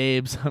get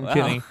babes. I'm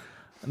kidding.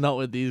 Not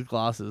with these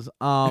glasses.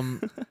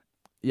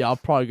 Yeah, I'll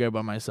probably go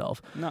by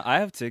myself. No, I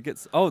have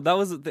tickets. Oh, that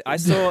was I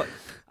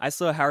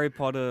saw Harry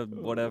Potter,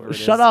 whatever it is.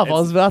 Shut up! I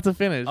was about to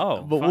finish.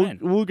 Oh, but fine.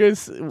 we'll go.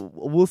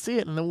 We'll see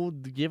it, and then we'll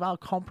give our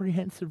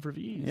comprehensive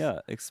reviews.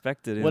 Yeah,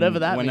 expect it. Whatever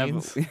that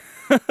means.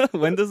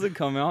 When does it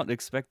come out?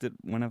 Expect it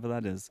whenever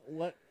that is.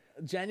 What?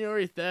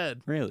 January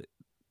 3rd. Really?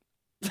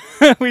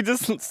 We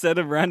just set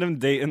a random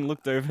date and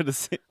looked over to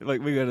see,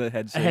 like, we got a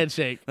head shake. A head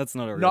shake. That's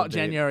not a real Not date.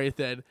 January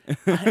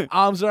 3rd.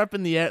 Arms are up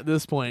in the air at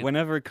this point.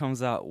 Whenever it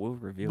comes out, we'll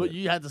reveal But it.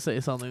 you had to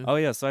say something. Oh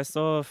yeah, so I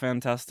saw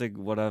Fantastic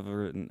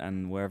whatever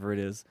and wherever it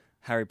is,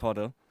 Harry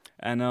Potter,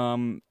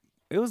 and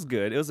it was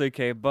good. It was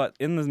okay, but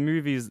in the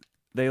movies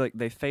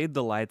they fade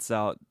the lights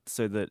out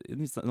so that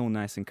it's all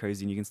nice and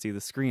cozy and you can see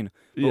the screen.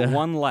 But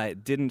one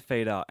light didn't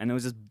fade out, and it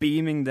was just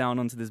beaming down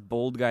onto this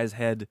bald guy's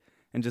head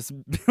and just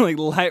like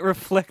light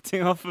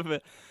reflecting off of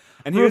it.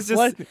 And he was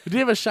just Did he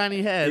have a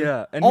shiny head?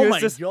 yeah, and Oh he was my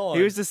just God.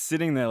 he was just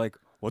sitting there like,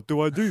 what do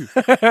I do?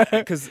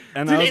 Did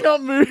he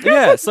not move?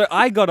 Yeah, so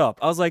I got up.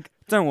 I was like,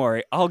 "Don't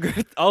worry, I'll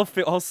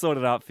sort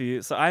it out for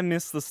you." So I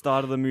missed the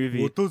start of the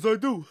movie. What does I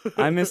do?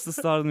 I missed the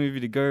start of the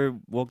movie to go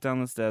walk down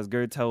the stairs,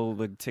 go tell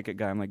the ticket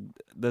guy, I'm like,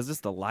 "There's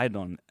just a light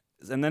on,"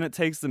 and then it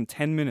takes them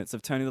 10 minutes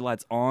of turning the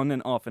lights on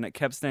and off, and it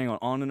kept staying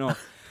on and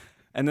off.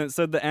 And then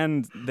so at the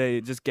end,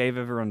 they just gave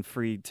everyone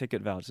free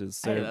ticket vouchers.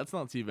 So Hey, that's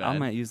not too bad. I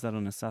might use that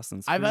on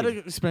Assassin's Creed. I've had an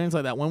experience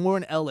like that when we were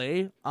in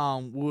LA.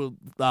 We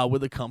were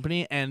with a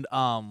company, and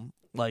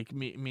like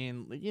me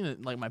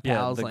and like my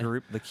pals, the like,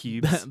 group, the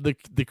cubes.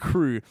 the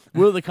crew.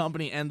 We were the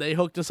company, and they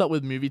hooked us up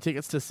with movie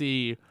tickets to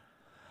see.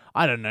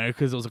 I don't know,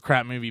 because it was a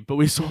crap movie, but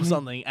we saw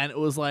something, and it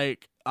was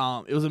like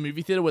it was a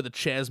movie theater where the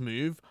chairs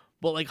move.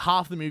 But like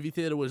half the movie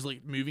theater was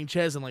like moving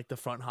chairs, and like the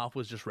front half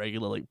was just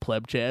regular like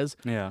pleb chairs.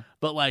 Yeah.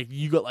 But like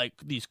you got like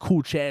these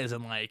cool chairs,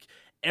 and like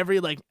every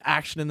like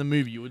action in the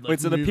movie you would like. Wait,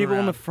 so the move people in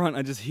around. the front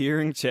are just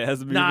hearing chairs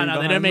moving?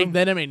 No, they don't make. them?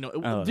 They don't make. No,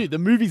 Oh. Dude, the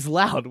movie's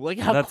loud. Like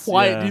how That's-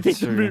 quiet yeah, do you think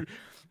the true. movie?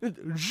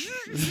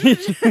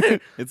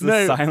 It's No,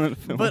 a silent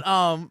film. But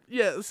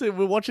yeah, so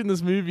we're watching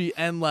this movie,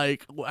 and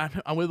like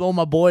I'm with all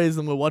my boys,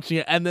 and we're watching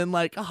it, and then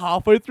like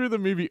halfway through the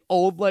movie,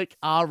 like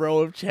our row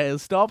of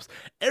chairs stops.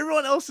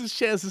 Everyone else's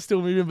chairs is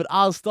still moving, but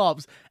ours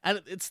stops,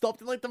 and it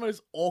stopped in like the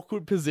most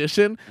awkward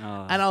position.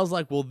 And I was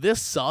like, well,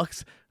 this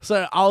sucks.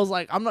 So I was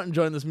like, I'm not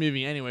enjoying this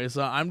movie anyway,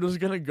 so I'm just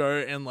gonna go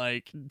and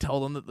like tell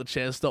them that the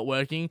chairs stopped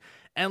working.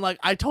 And like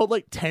I told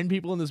like 10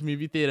 people in this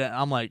movie theater, and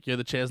I'm like, yeah,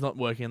 the chair's not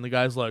working. And the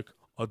guy's like,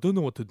 I don't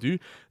know what to do.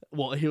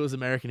 Well, he was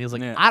American. He was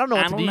like, Yeah. I don't know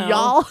what to do,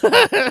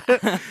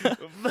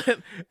 y'all. But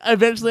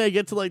eventually I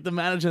get to like the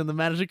manager, and the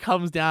manager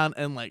comes down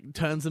and like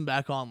turns them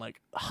back on like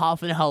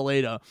half an hour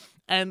later.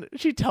 And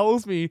she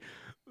tells me,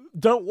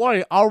 don't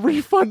worry, I'll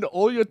refund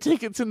all your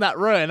tickets in that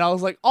row. And I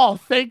was like, oh,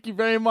 thank you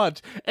very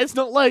much. It's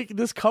not like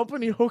this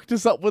company hooked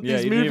us up with Yeah,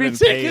 these you didn't movie even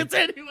pay. tickets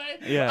anyway.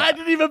 Yeah. I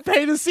didn't even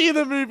pay to see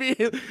the movie.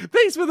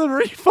 Thanks for the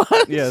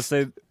refund. Yeah,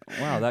 so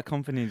wow, that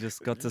company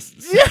just got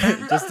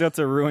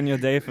to ruin your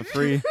day for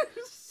free.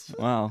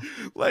 Wow.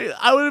 Like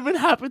I would have been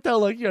happy to tell,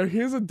 like, yo,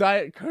 here's a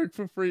Diet Coke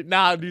for free.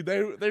 Nah, dude,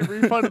 they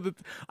refunded the.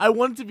 I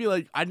wanted to be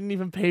like, I didn't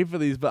even pay for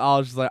these, but I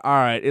was just like, all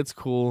right, it's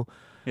cool.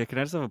 Yeah, can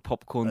I just have a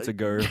popcorn to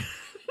go?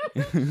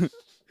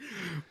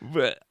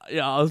 But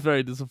yeah, I was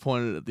very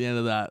disappointed at the end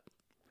of that.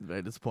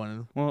 Very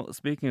disappointed. Well,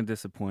 speaking of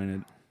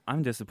disappointed,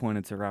 I'm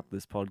disappointed to wrap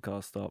this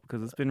podcast up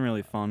because it's been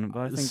really fun, but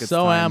I think it's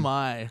So time. am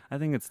I. I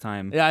think it's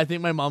time. Yeah, I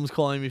think my mom's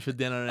calling me for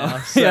dinner now.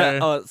 So. Yeah.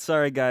 Oh,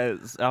 sorry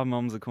guys, our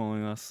moms are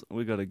calling us.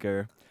 We gotta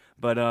go.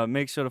 But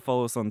make sure to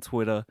follow us on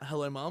Twitter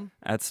Hello, mom.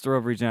 at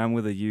Strawberry Jam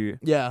with a U.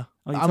 Yeah.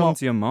 Oh, you I'm talking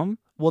to your mom?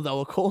 Well, they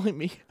were calling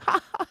me.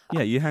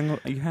 Yeah, you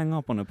hang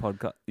up on a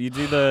podcast. You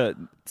do the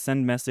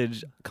send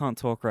message. Can't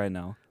talk right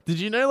now. Did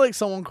you know, like,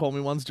 someone called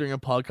me once during a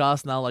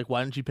podcast, and they were like,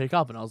 why didn't you pick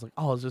up? And I was like,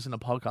 oh, I was just in a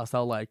podcast. They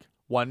were like,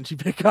 why didn't you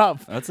pick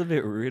up? That's a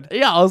bit rude.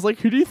 Yeah, I was like,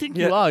 who do you think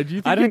you are? Do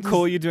you think I didn't you're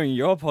call just- you during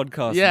your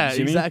podcast. Yeah,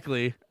 Jimmy.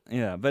 exactly.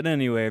 Yeah, but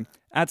anyway,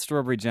 at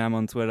Strawberry Jam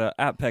on Twitter,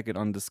 at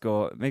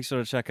Peckett_. Make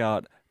sure to check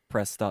out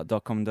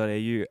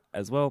pressstart.com.au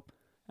as well.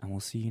 and we'll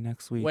see you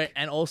next week. Wait,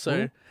 and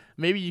also,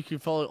 maybe you can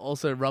follow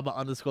also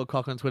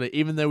rubber_cock on Twitter,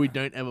 even though we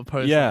don't ever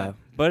post Yeah, that.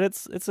 but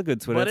it's a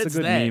good Twitter. But it's a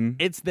good there. meme.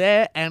 It's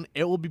there, and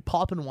it will be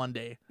popping one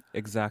day.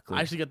 Exactly.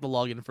 I should get the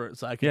login for it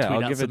so I can yeah, tweet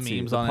I'll out give some it to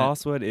you. memes The on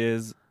password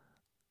is it.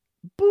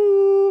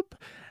 Boop.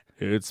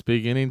 It's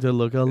beginning to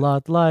look a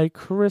lot like and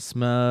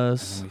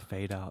Christmas. then we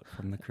fade out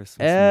from the Christmas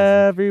music.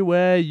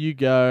 Everywhere you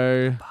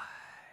go. Bye.